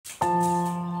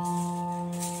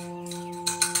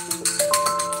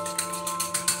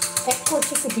Egg को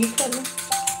अच्छे से बीट कर लें।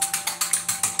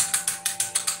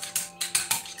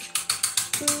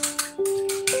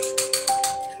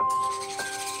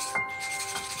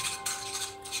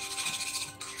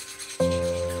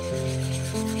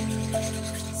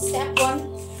 स्टेप 1,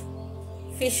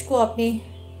 फिश को आपने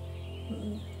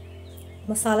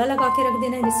मसाला लगा के रख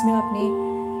देना है, जिसमें आपने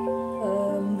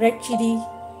red chilli,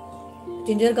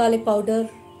 ginger garlic powder,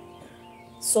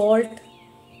 salt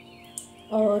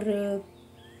और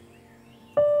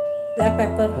ब्लैक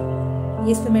पेपर,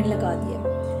 ये इस पे मैंने लगा दिया।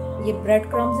 ये ब्रेड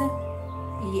क्रम्स हैं,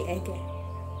 ये एग है।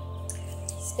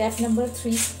 स्टेप नंबर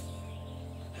 3,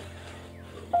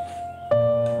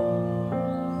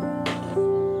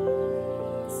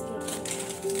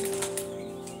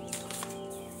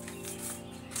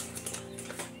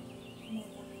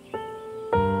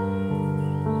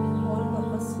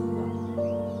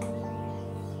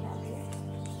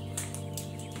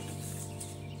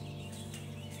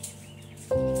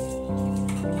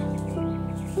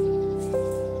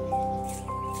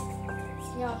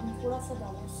 आपने थोड़ा सा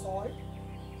डालना सॉल्ट।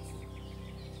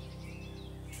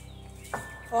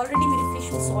 ऑलरेडी मेरी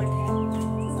फिश में सॉल्ट है।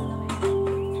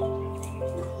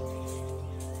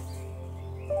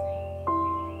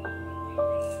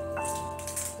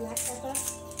 ब्लैक पेपर,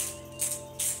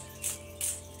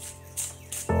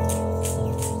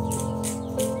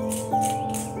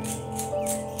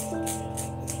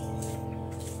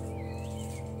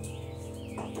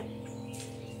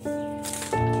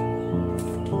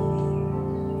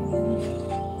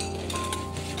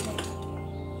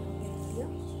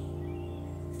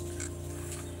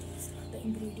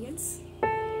 ingredients,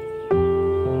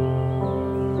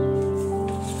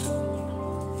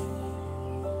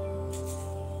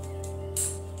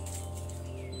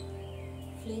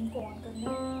 फ्लेम को ऑन करना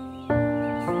है,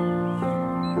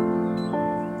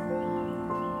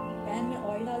 पैन में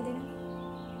ऑयल डाल देना,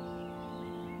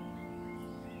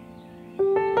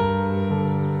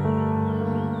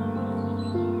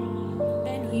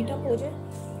 पैन हीट अप हो जाए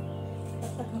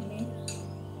तब तक हमने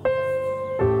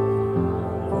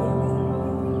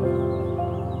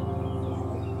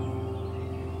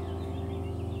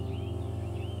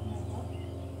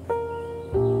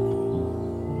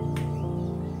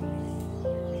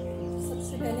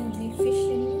फिश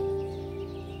लेनी है।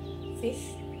 फिश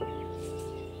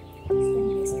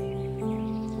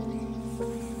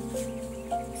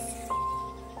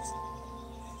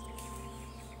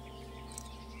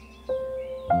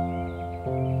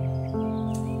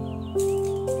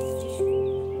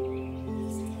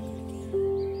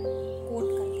कोट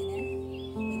कर देना है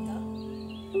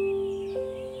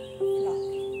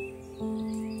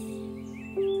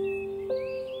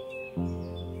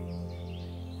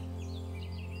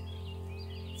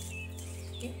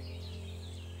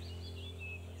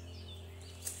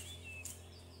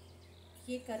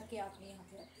ये करके आपने यहाँ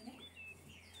पे रख देना।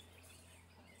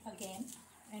 Again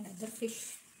another fish,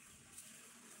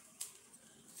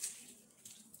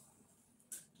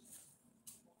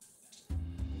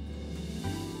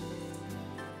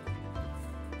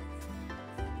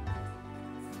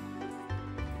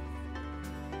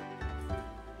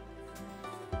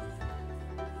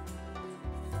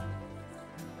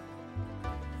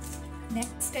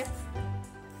 next step,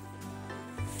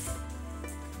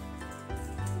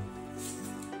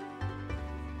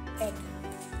 egg.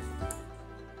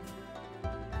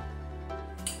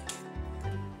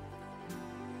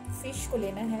 Fish को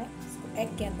लेना है, इसको एग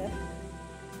के अंदर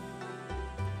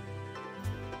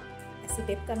ऐसे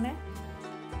डिप करना है।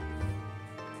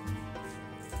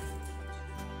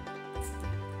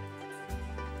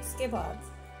 उसके बाद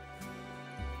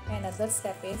another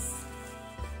step is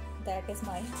that is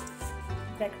my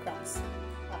bread crumbs।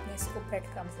 आपने इसको ब्रेड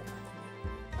क्रम्स लगाना है,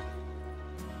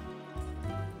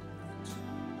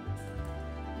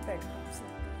 ब्रेड क्रम्स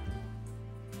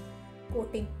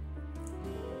कोटिंग।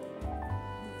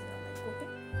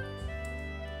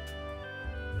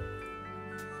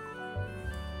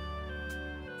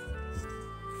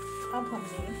 अब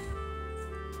हमने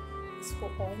इसको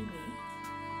ऑयल में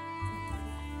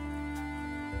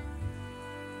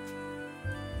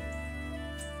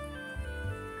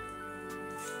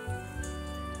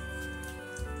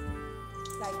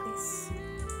लाइक दिस।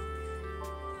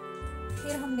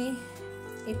 फिर हमने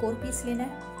एक और पीस लेना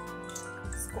है,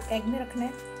 इसको एग में रखना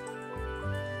है,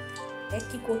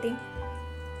 एग की coating,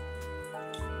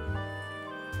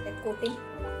 egg coating,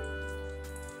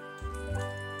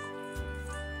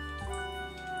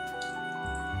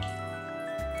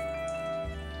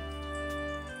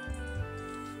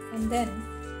 and then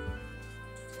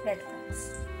breadcrumbs।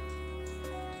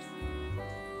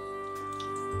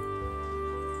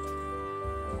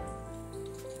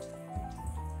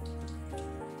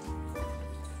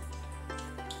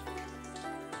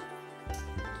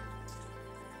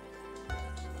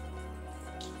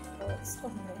 इसको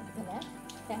हमने रख देना है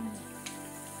पैन में।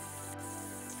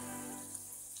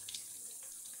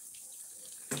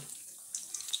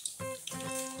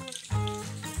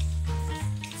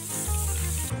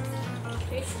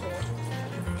 फिश को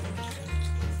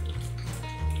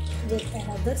विद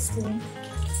अनदर स्पून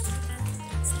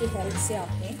इसकी हेल्प से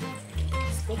आपने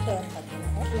इसको टर्न कर देना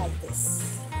है लाइक दिस।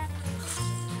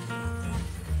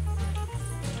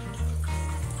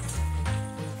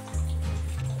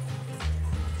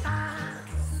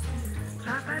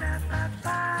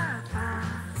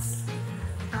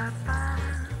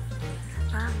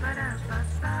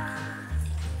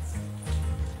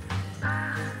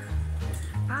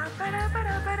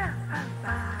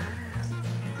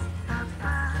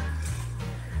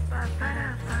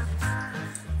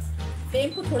 फ्लेम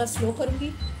को थोड़ा स्लो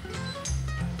करूंगी।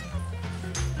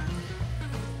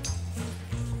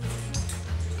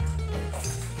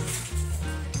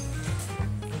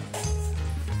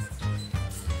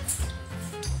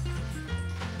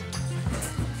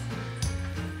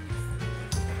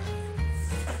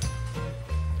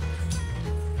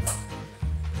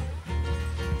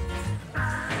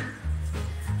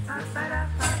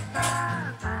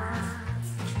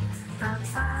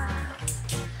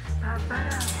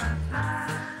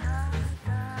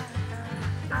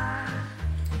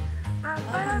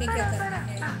 हमें क्या करना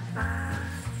है,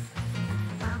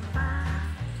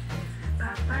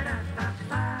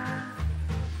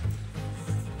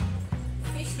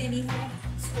 फिश लेनी है,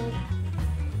 इसको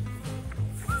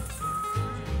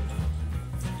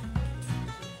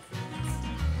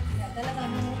ज़्यादा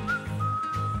लगाना है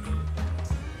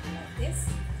दिस।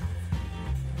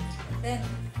 देन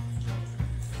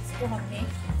इसको हमने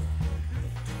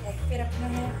एग पे रखना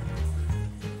है।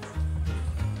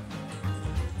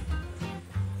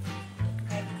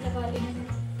 लगा लेना है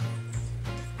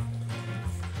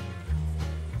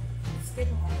इसके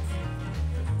बाद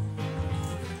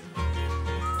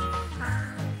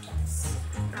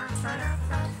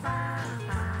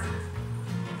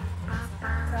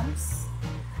क्रम्स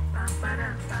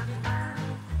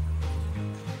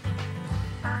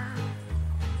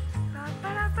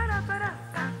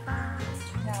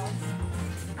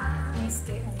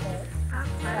इसके अंदर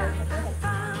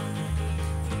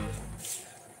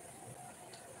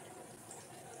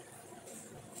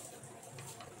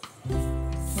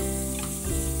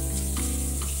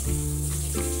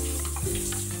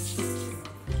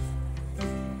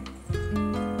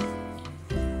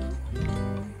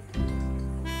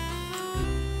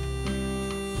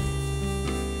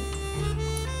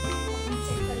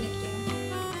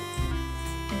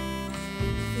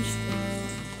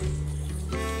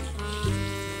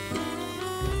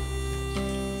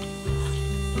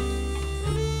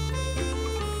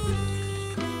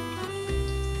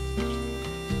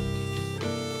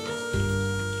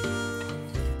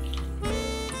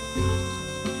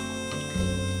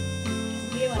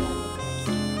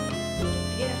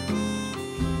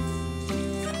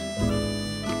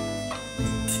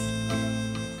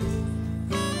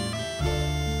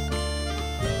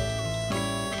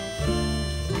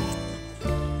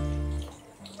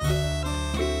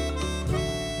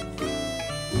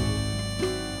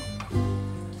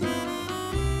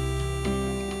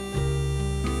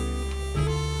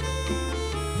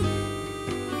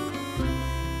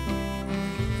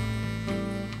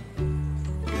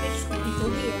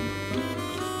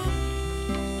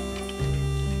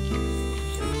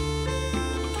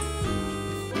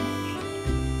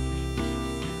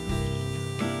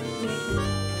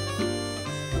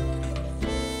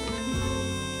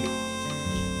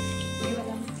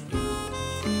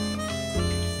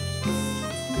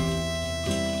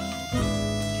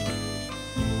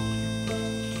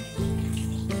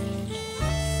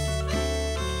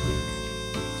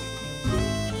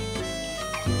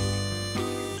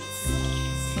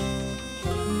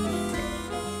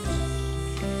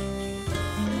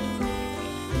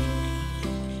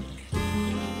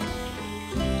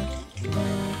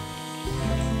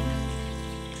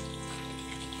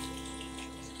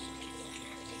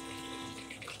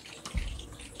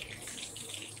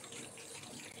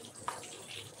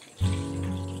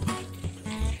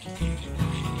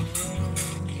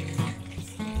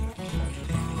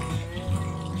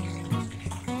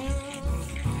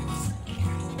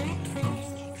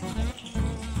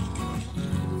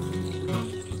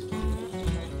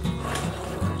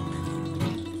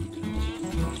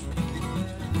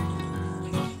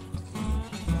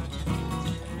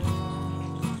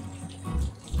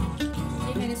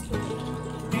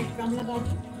लगा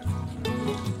दी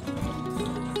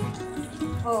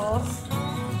और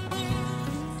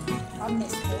हमने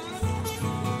इसको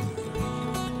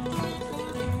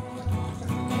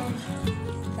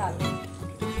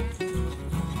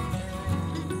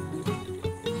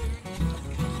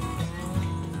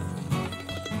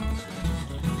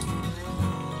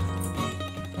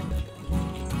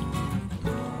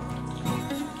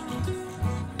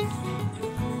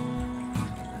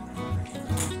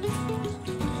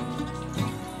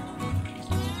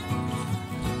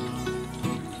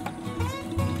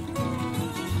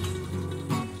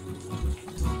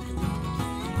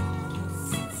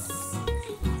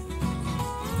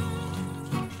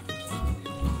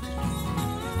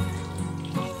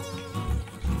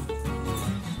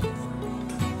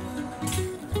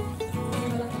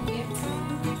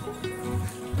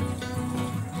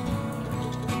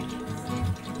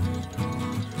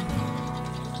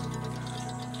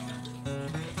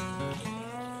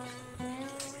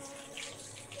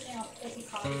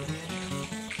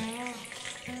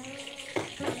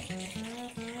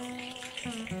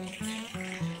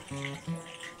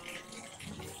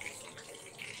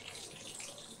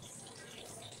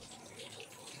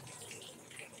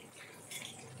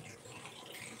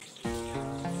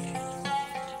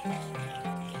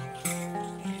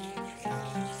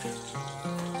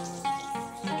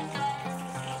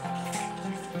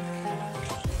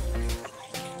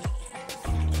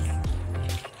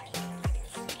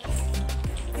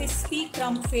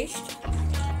some fish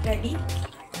ready.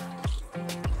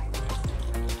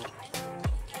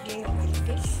 ये हमारी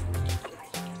fish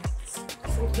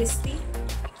so crispy.